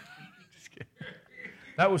 Just kidding.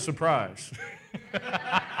 That was surprise.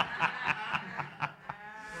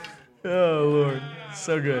 Oh, Lord.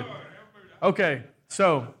 So good. Okay,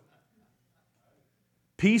 so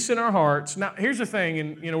peace in our hearts. Now, here's the thing,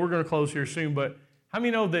 and we're going to close here soon, but how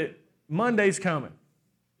many know that Monday's coming?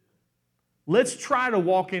 Let's try to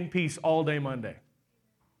walk in peace all day Monday.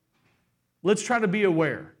 Let's try to be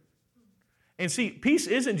aware. And see, peace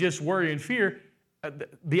isn't just worry and fear.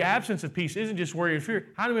 The absence of peace isn't just worry and fear.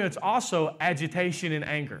 How many know it's also agitation and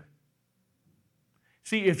anger?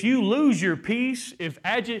 See, if you lose your peace,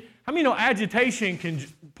 how many know agitation can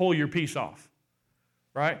pull your peace off?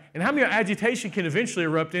 Right? And how many know agitation can eventually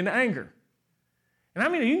erupt into anger? And how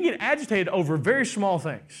many know you can get agitated over very small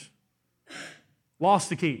things? Lost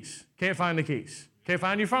the keys. Can't find the keys. Can't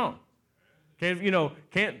find your phone.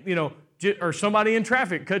 Or somebody in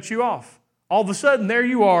traffic cuts you off. All of a sudden, there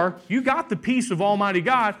you are. You got the peace of Almighty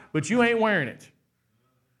God, but you ain't wearing it.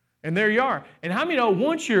 And there you are. And how many know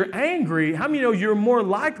once you're angry, how many know you're more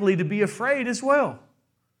likely to be afraid as well?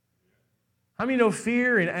 How many know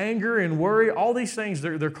fear and anger and worry, all these things,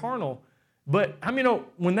 they're carnal. But how many know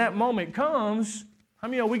when that moment comes, how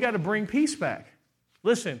many know we got to bring peace back?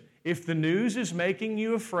 Listen, if the news is making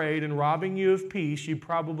you afraid and robbing you of peace, you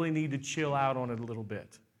probably need to chill out on it a little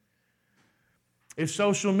bit. If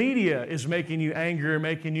social media is making you angry or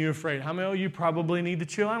making you afraid, how many know you probably need to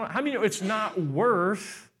chill out? How many know it's not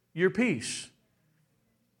worth your peace?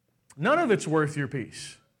 None of it's worth your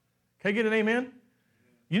peace. Can I get an amen?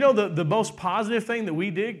 You know the most positive thing that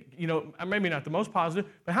we did, maybe not the most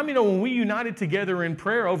positive, but how many know when we united together in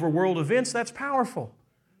prayer over world events, that's powerful.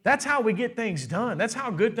 That's how we get things done. That's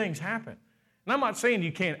how good things happen. And I'm not saying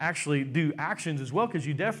you can't actually do actions as well, because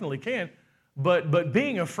you definitely can, but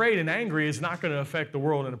being afraid and angry is not going to affect the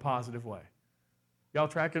world in a positive way. Y'all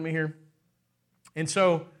tracking me here? And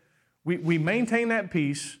so we maintain that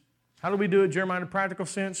peace. How do we do it, Jeremiah, in a practical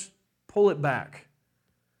sense? Pull it back.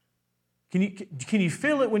 Can you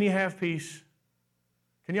feel it when you have peace?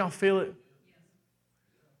 Can y'all feel it?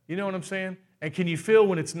 You know what I'm saying? And can you feel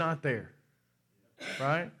when it's not there?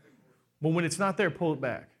 Right? Well, when it's not there, pull it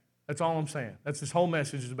back. That's all I'm saying. That's this whole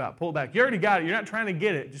message is about. Pull it back. You already got it. You're not trying to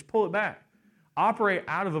get it. Just pull it back. Operate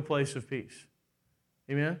out of a place of peace.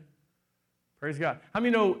 Amen? Praise God. How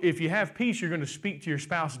many know if you have peace, you're going to speak to your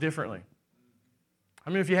spouse differently?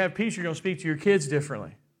 How many if you have peace, you're going to speak to your kids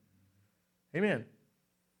differently? Amen.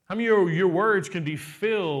 How many of your words can be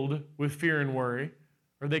filled with fear and worry,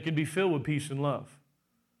 or they can be filled with peace and love?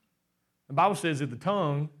 The Bible says that the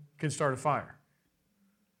tongue can start a fire.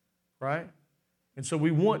 Right? And so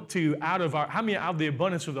we want to, out of the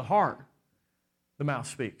abundance of the heart, the mouth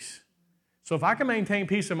speaks. So if I can maintain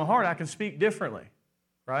peace in my heart, I can speak differently.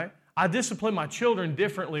 Right? I discipline my children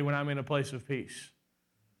differently when I'm in a place of peace.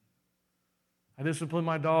 I discipline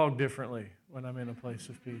my dog differently when I'm in a place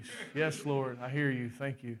of peace. Yes, Lord, I hear you.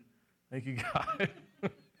 Thank you. Thank you, God.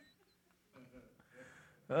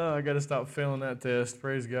 Oh, I got to stop failing that test.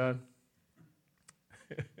 Praise God.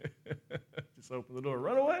 Just open the door.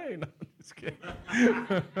 Run away. No, just kidding.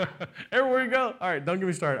 Everywhere you go. All right, don't get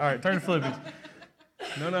me started. All right, turn to Philippians.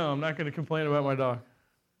 No, I'm not going to complain about my dog.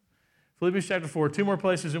 Philippians chapter 4. 2 more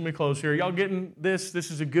places and we close here. Y'all getting this?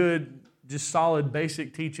 This is a good, just solid,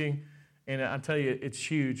 basic teaching. And I tell you, it's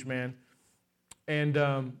huge, man.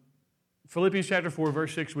 And Philippians chapter 4,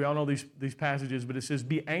 verse 6, we all know these passages, but it says,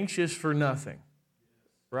 be anxious for nothing.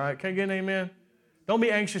 Right? Can I get an amen? Don't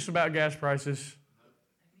be anxious about gas prices.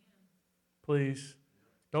 Please.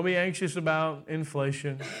 Don't be anxious about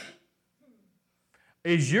inflation.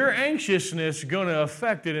 Is your anxiousness going to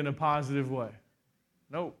affect it in a positive way?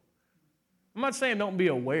 Nope. I'm not saying don't be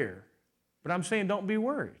aware, but I'm saying don't be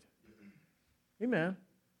worried. Amen.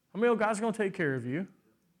 I mean, God's going to take care of you,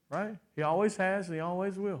 right? He always has and He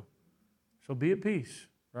always will. So be at peace,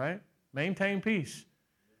 right? Maintain peace.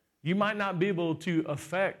 You might not be able to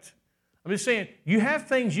affect. I'm just saying, you have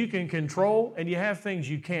things you can control and you have things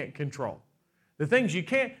you can't control. The things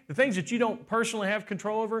that you don't personally have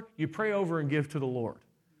control over, you pray over and give to the Lord.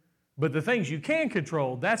 But the things you can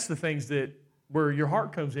control, that's the things where your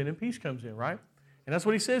heart comes in and peace comes in, right? And that's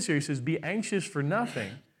what he says here. He says, be anxious for nothing,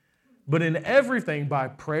 but in everything by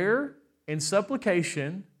prayer and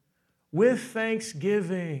supplication with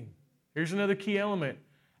thanksgiving. Here's another key element.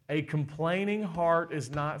 A complaining heart is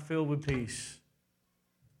not filled with peace.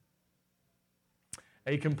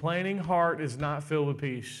 A complaining heart is not filled with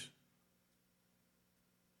peace.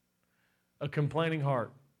 A complaining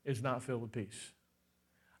heart is not filled with peace.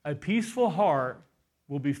 A peaceful heart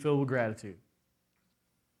will be filled with gratitude.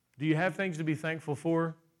 Do you have things to be thankful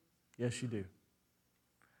for? Yes, you do.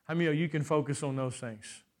 How many of you can focus on those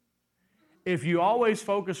things? If you always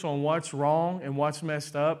focus on what's wrong and what's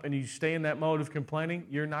messed up and you stay in that mode of complaining,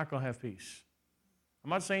 you're not going to have peace. I'm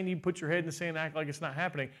not saying you put your head in the sand and act like it's not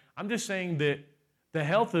happening. I'm just saying that the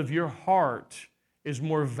health of your heart is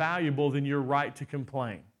more valuable than your right to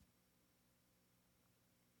complain.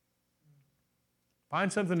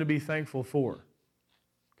 Find something to be thankful for.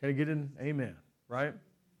 Can I get an amen? Right?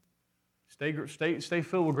 Stay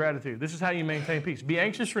filled with gratitude. This is how you maintain peace. Be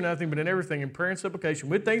anxious for nothing, but in everything, in prayer and supplication,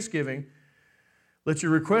 with thanksgiving, let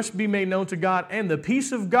your requests be made known to God, and the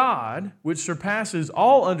peace of God, which surpasses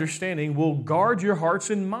all understanding, will guard your hearts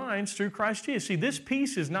and minds through Christ Jesus. See, this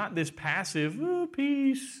peace is not this passive,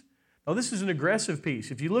 peace. No, this is an aggressive peace.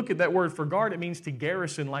 If you look at that word for guard, it means to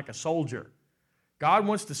garrison like a soldier. God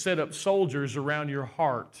wants to set up soldiers around your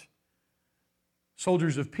heart,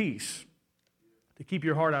 soldiers of peace, to keep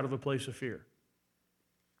your heart out of a place of fear.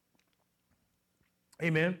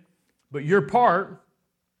 Amen. But your part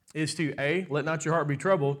is to A, let not your heart be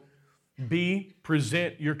troubled. B,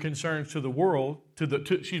 present your concerns to the world, to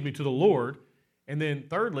the Lord. And then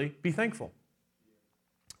thirdly, be thankful.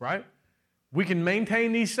 Right? We can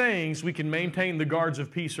maintain these things, we can maintain the guards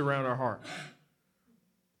of peace around our heart.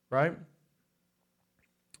 Right?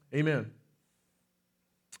 Amen.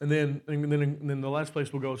 And then the last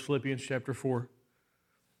place we'll go is Philippians chapter 4.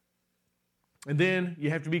 And then you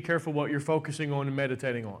have to be careful what you're focusing on and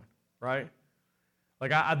meditating on, right?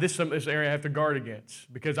 Like this area I have to guard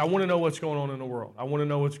against because I want to know what's going on in the world. I want to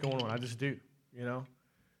know what's going on. I just do, you know.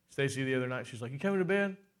 Stacy the other night, she's like, "You coming to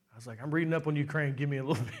bed?" I was like, "I'm reading up on Ukraine. Give me a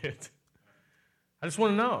little bit." I just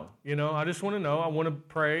want to know, you know. I just want to know. I want to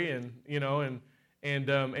pray, and you know,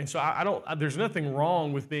 and so I don't. There's nothing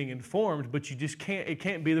wrong with being informed, but you just can't. It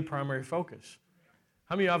can't be the primary focus.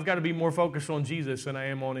 How many of you, I've got to be more focused on Jesus than I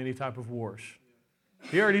am on any type of wars?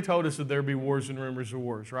 He already told us that there'd be wars and rumors of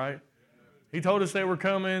wars, right? He told us they were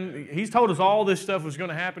coming. He's told us all this stuff was going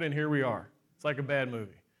to happen, and here we are. It's like a bad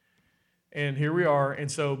movie. And here we are. And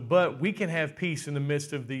so, but we can have peace in the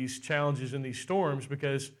midst of these challenges and these storms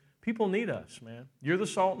because people need us, man. You're the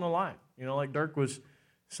salt and the light. You know, like Dirk was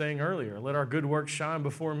saying earlier, let our good works shine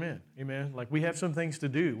before men. Amen. Like we have some things to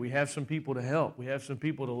do. We have some people to help. We have some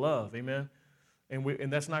people to love. Amen.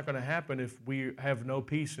 And that's not going to happen if we have no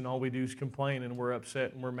peace and all we do is complain and we're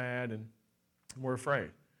upset and we're mad and we're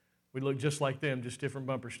afraid. We look just like them, just different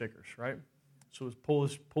bumper stickers, right? So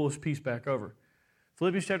let's pull this piece back over.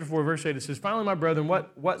 Philippians chapter 4, verse 8, it says, finally, my brethren,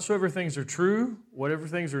 whatsoever things are true, whatever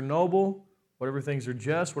things are noble, whatever things are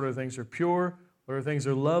just, whatever things are pure, whatever things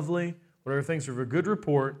are lovely, whatever things are of a good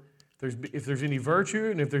report, if there's any virtue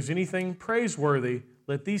and if there's anything praiseworthy,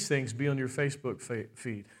 let these things be on your Facebook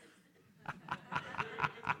feed.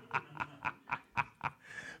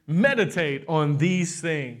 Meditate on these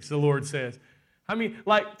things, the Lord says. I mean,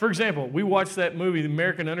 like, for example, we watched that movie, The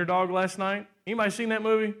American Underdog, last night. Anybody seen that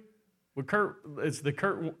movie? With Kurt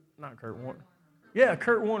Warner. Yeah,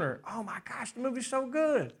 Kurt Warner. Oh my gosh, the movie's so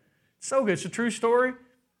good. So good. It's a true story.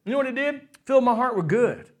 You know what it did? Filled my heart with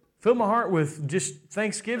good. Filled my heart with just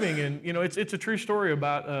thanksgiving. And, you know, it's a true story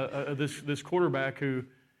about this quarterback who,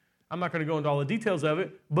 I'm not going to go into all the details of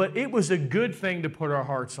it, but it was a good thing to put our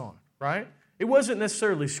hearts on, right? It wasn't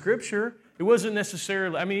necessarily Scripture. It wasn't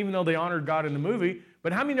necessarily, I mean, even though they honored God in the movie,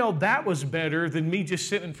 but how many know that was better than me just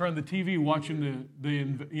sitting in front of the TV watching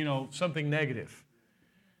something negative?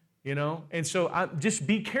 You know? And so just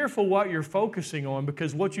be careful what you're focusing on,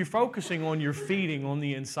 because what you're focusing on, you're feeding on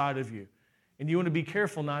the inside of you. And you want to be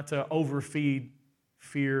careful not to overfeed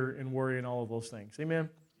fear and worry and all of those things. Amen?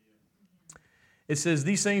 It says,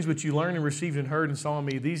 these things which you learned and received and heard and saw in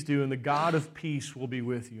me, these do, and the God of peace will be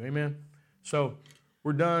with you. Amen? So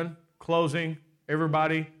we're done. Closing.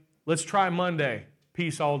 Everybody, let's try Monday.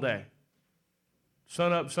 Peace all day.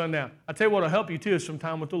 Sun up, sun down. I tell you what will help you too is some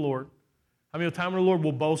time with the Lord. I mean, the time with the Lord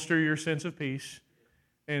will bolster your sense of peace,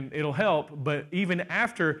 and it'll help. But even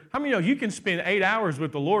after, how many know you can spend 8 hours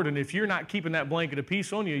with the Lord, and if you're not keeping that blanket of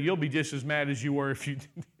peace on you, you'll be just as mad as you were if you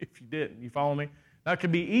didn't. You follow me? That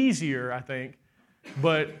could be easier, I think.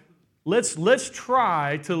 But let's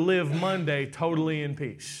try to live Monday totally in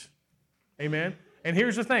peace. Amen. And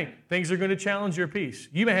here's the thing. Things are going to challenge your peace.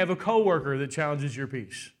 You may have a coworker that challenges your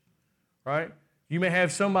peace, right? You may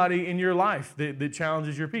have somebody in your life that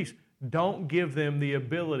challenges your peace. Don't give them the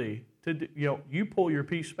ability to, you pull your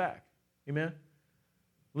peace back. Amen?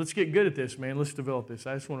 Let's get good at this, man. Let's develop this.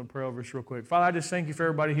 I just want to pray over this real quick. Father, I just thank you for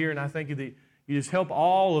everybody here, and I thank you that you just help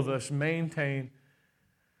all of us maintain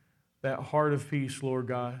that heart of peace, Lord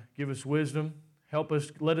God. Give us wisdom. Help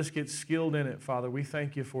us. Let us get skilled in it, Father. We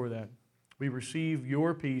thank you for that. We receive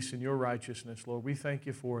your peace and your righteousness, Lord. We thank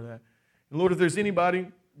you for that. And Lord, if there's anybody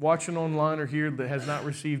watching online or here that has not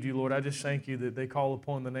received you, Lord, I just thank you that they call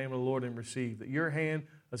upon the name of the Lord and receive. That your hand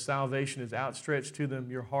of salvation is outstretched to them.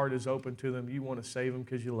 Your heart is open to them. You want to save them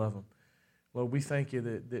because you love them. Lord, we thank you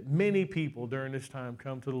that many people during this time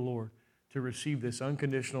come to the Lord to receive this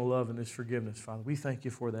unconditional love and this forgiveness, Father. We thank you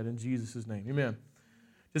for that in Jesus' name. Amen.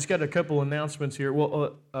 Just got a couple announcements here.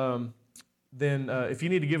 Well, if you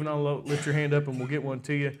need to give an envelope, lift your hand up and we'll get one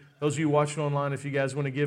to you. Those of you watching online, if you guys want to give